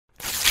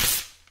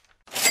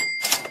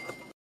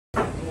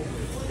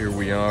Here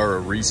we are, a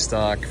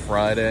restock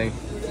Friday.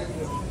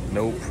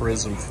 No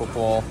Prizm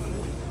football.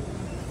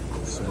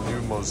 Some new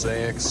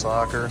Mosaic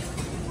soccer.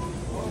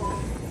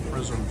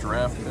 Prizm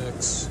draft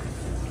picks.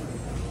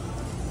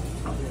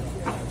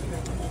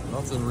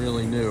 Nothing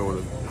really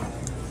new.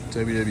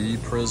 WWE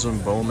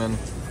Prizm, Bowman,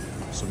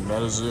 some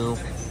MetaZoo.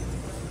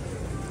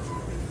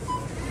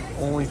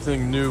 Only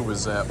thing new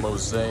is that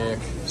Mosaic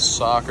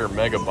soccer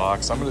mega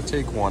box. I'm gonna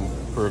take one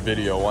for a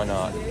video, why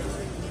not?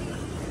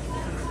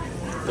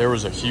 There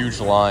was a huge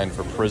line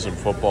for Prizm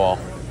football.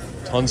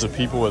 Tons of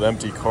people with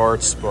empty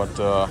carts, but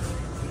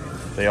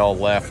they all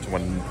left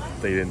when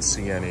they didn't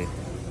see any.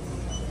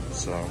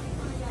 So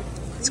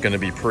it's gonna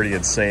be pretty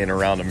insane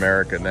around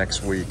America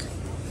next week,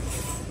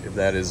 if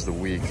that is the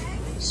week.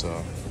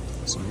 So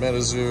some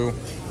MetaZoo,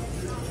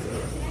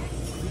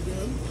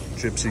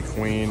 Gypsy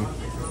Queen,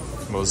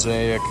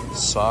 Mosaic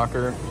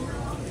soccer,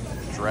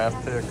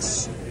 draft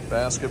picks,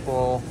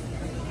 basketball,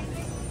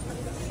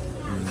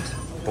 and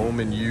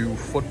Bowman U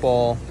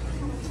football.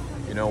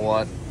 You know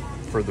what?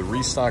 For the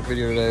restock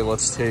video today,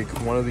 let's take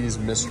one of these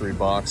mystery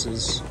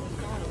boxes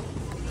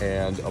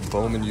and a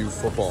Bowman U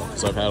football,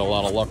 because I've had a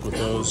lot of luck with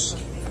those.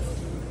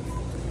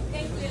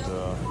 And,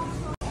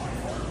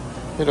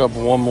 hit up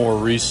one more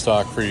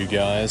restock for you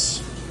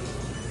guys.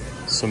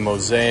 Some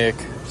Mosaic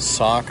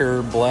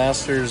soccer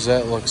blasters.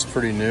 That looks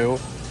pretty new.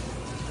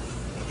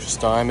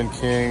 Just Diamond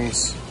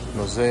Kings,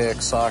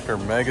 Mosaic soccer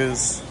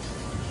megas,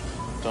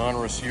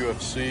 Donruss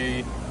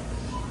UFC,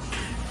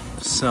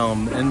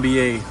 some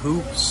NBA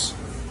hoops,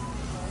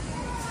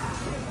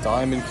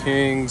 Diamond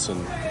Kings,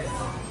 and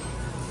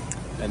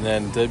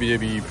then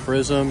WWE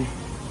Prizm,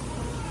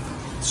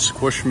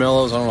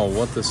 Squishmallows. I don't know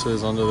what this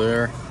is under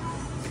there.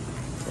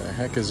 What the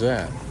heck is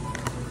that?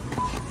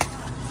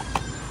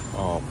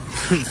 Oh,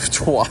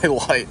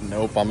 Twilight.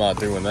 Nope, I'm not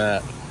doing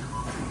that.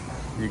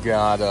 You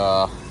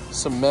got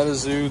some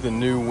MetaZoo, the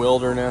new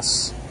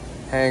Wilderness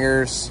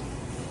hangers.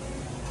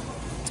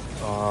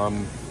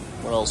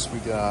 What else we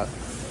got?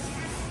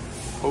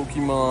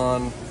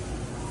 Pokemon.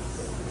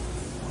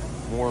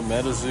 More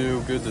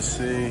MetaZoo, good to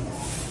see.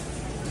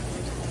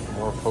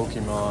 More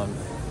Pokemon.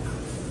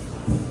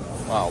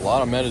 Wow, a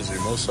lot of MetaZoo,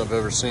 most I've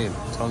ever seen.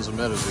 Tons of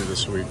MetaZoo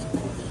this week.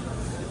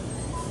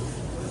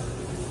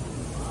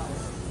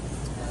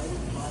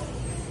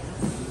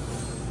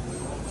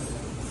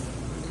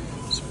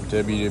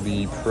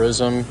 WWE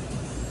Prizm.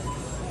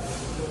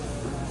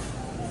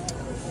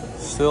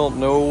 Still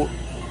no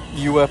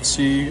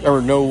UFC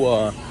or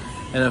no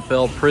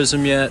NFL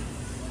Prizm yet.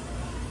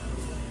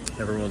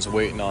 Everyone's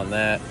waiting on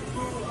that.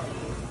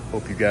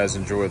 Hope you guys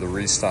enjoy the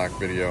restock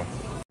video.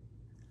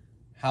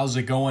 How's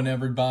it going,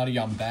 everybody?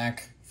 I'm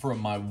back from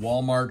my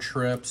Walmart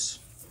trips.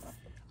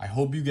 I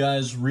hope you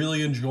guys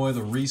really enjoy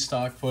the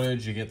restock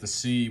footage. You get to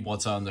see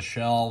what's on the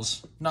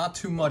shelves. Not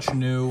too much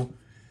new.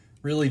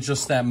 Really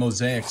just that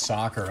Mosaic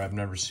soccer I've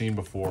never seen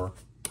before.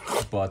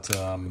 But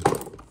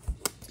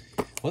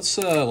let's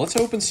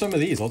open some of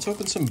these. Let's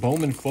open some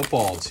Bowman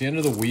football. It's the end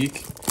of the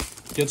week.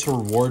 Get to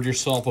reward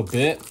yourself a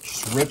bit.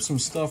 Just rip some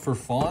stuff for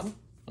fun.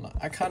 And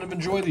I kind of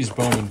enjoy these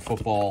Bowman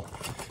football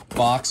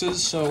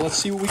boxes. So let's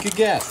see what we could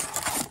get.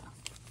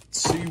 Let's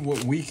see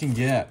what we can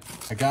get.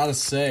 I gotta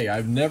say,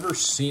 I've never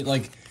seen,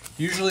 like,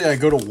 usually I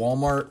go to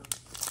Walmart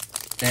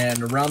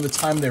and around the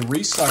time they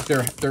restock,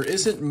 there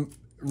isn't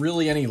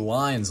really any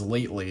lines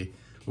lately.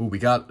 Ooh,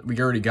 we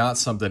already got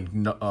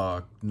something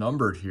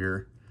numbered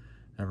here.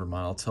 Never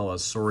mind, I'll tell a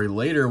story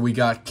later. We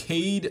got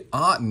Cade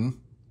Otton,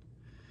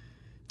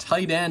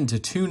 tight end to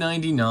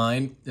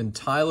 $2.99, and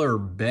Tyler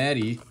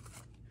Batty.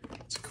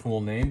 It's a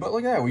cool name, but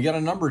look at that. We got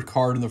a numbered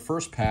card in the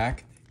first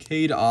pack.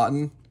 Cade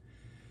Otton.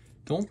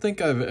 Don't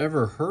think I've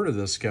ever heard of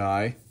this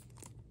guy.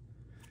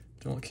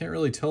 Can't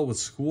really tell what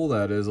school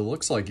that is. It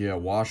looks like, yeah,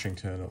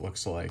 Washington, it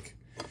looks like.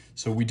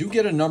 So we do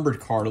get a numbered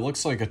card. It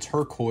looks like a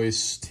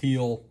turquoise,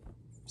 teal,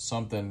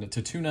 something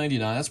to $2.99.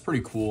 That's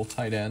pretty cool,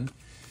 tight end.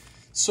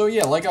 So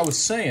yeah, like I was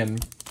saying,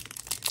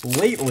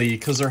 lately,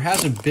 because there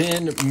hasn't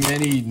been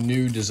many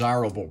new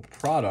desirable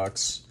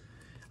products,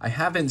 I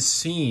haven't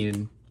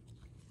seen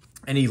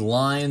any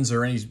lines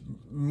or any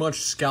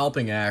much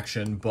scalping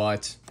action,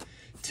 but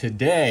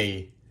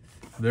today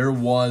there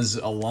was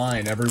a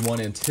line. Everyone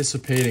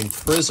anticipating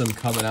Prizm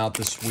coming out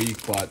this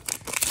week, but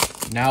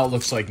now it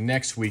looks like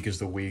next week is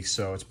the week,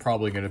 so it's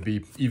probably going to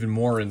be even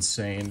more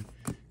insane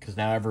because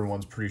now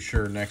everyone's pretty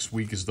sure next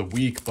week is the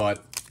week.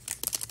 But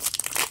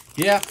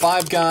yeah,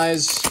 five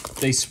guys.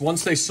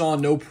 Once they saw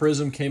no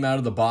Prizm came out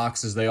of the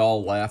boxes, they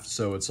all left.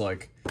 So it's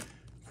like,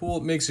 cool.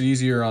 It makes it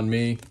easier on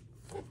me.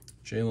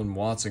 Jalen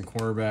Watson,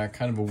 cornerback.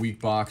 Kind of a weak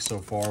box so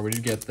far. We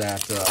did get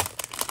that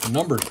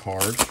numbered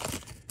card.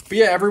 But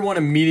yeah, everyone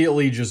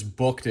immediately just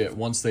booked it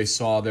once they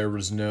saw there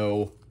was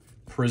no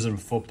Prizm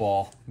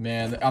football.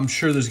 Man, I'm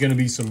sure there's going to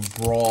be some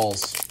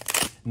brawls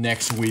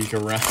next week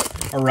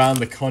around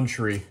the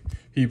country.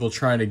 People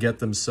trying to get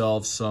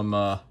themselves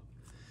some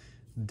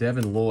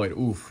Devin Lloyd.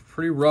 Oof,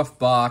 pretty rough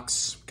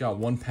box. Got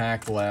one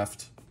pack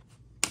left.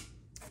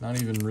 Not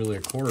even really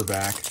a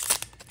quarterback.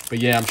 But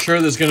yeah, I'm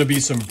sure there's going to be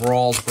some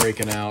brawls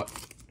breaking out.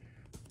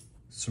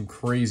 some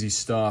crazy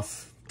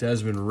stuff.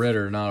 Desmond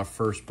Ridder, not a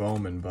first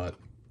Bowman, but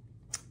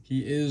he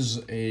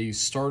is a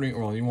starting,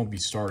 well, he won't be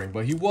starting,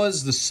 but he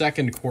was the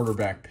second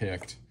quarterback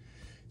picked.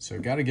 So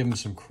got to give him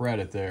some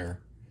credit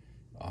there.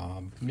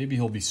 Maybe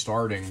he'll be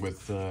starting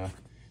with, I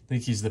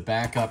think he's the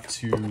backup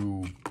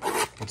to,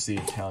 what's the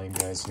Italian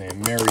guy's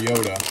name?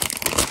 Mariota.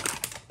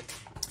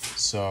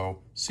 So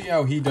see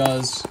how he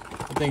does.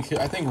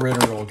 I think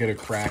Ridder will get a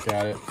crack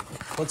at it.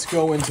 Let's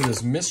go into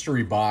this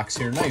mystery box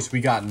here. Nice,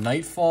 we got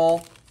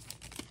Nightfall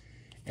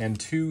and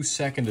 2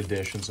 second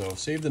editions. So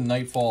save the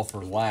Nightfall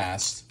for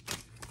last.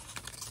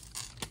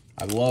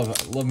 I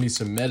love me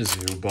some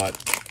Metazoo,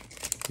 but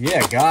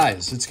yeah,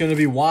 guys, it's going to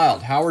be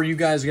wild. How are you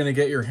guys going to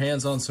get your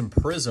hands on some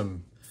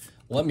Prizm?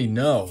 Let me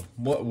know.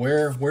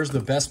 Where's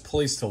the best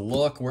place to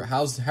look?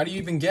 How do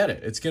you even get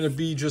it? It's going to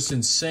be just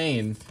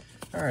insane.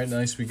 All right,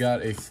 nice. We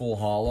got a full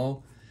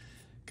holo.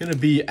 Going to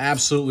be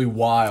absolutely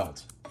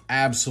wild.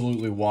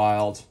 Absolutely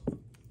wild.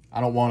 I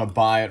don't want to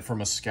buy it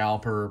from a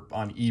scalper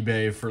on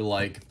eBay for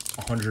like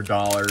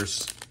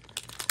 $100.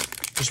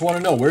 Just want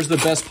to know, where's the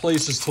best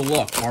places to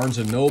look? Barnes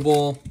 &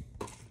 Noble?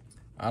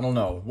 I don't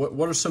know.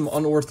 What are some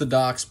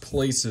unorthodox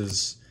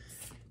places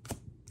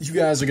you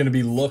guys are going to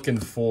be looking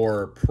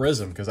for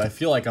Prizm? Because I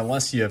feel like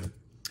unless you have...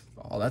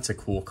 Oh, that's a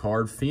cool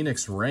card.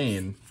 Phoenix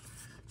Rain.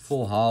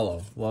 Full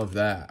holo. Love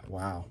that.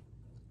 Wow.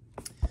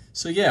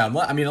 So yeah,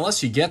 I mean,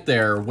 unless you get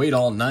there, wait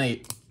all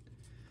night,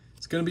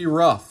 it's going to be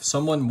rough.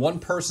 One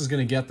person's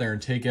going to get there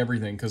and take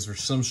everything because for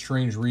some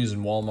strange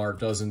reason, Walmart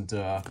doesn't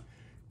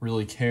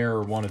really care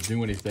or want to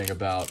do anything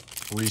about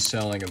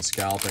reselling and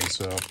scalping.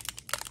 So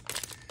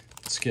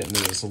let's get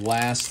into this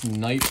last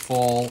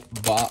Nightfall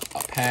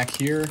pack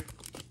here.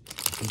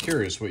 I'm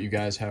curious what you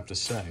guys have to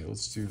say.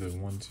 Let's do the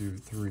 1, 2,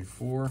 3,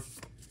 4.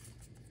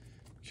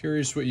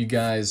 Curious what you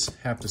guys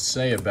have to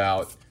say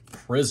about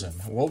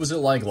Prizm. What was it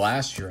like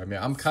last year? I mean,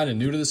 I'm kind of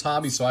new to this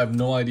hobby, so I have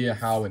no idea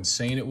how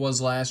insane it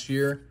was last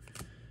year.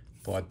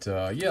 But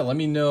yeah, let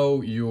me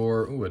know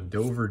your a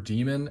Dover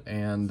Demon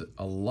and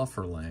a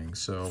Lufferlang.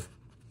 So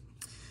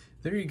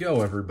there you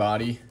go,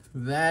 everybody.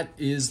 That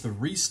is the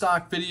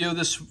restock video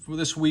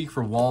this week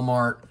for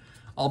Walmart.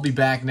 I'll be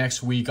back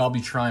next week. I'll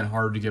be trying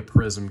hard to get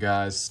Prizm,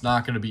 guys. It's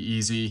not going to be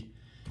easy.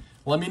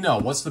 Let me know,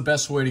 what's the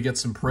best way to get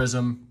some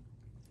Prizm?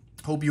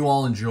 Hope you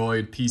all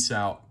enjoyed. Peace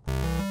out.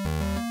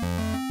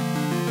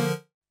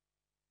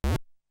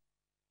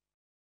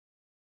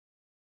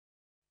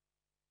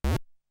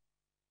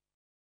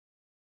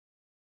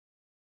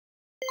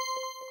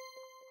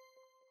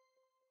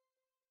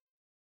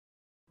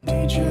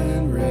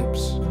 Degen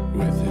rips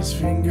with his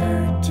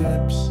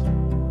fingertips.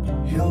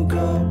 He'll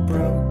go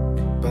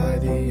broke by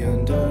the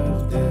end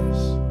of this.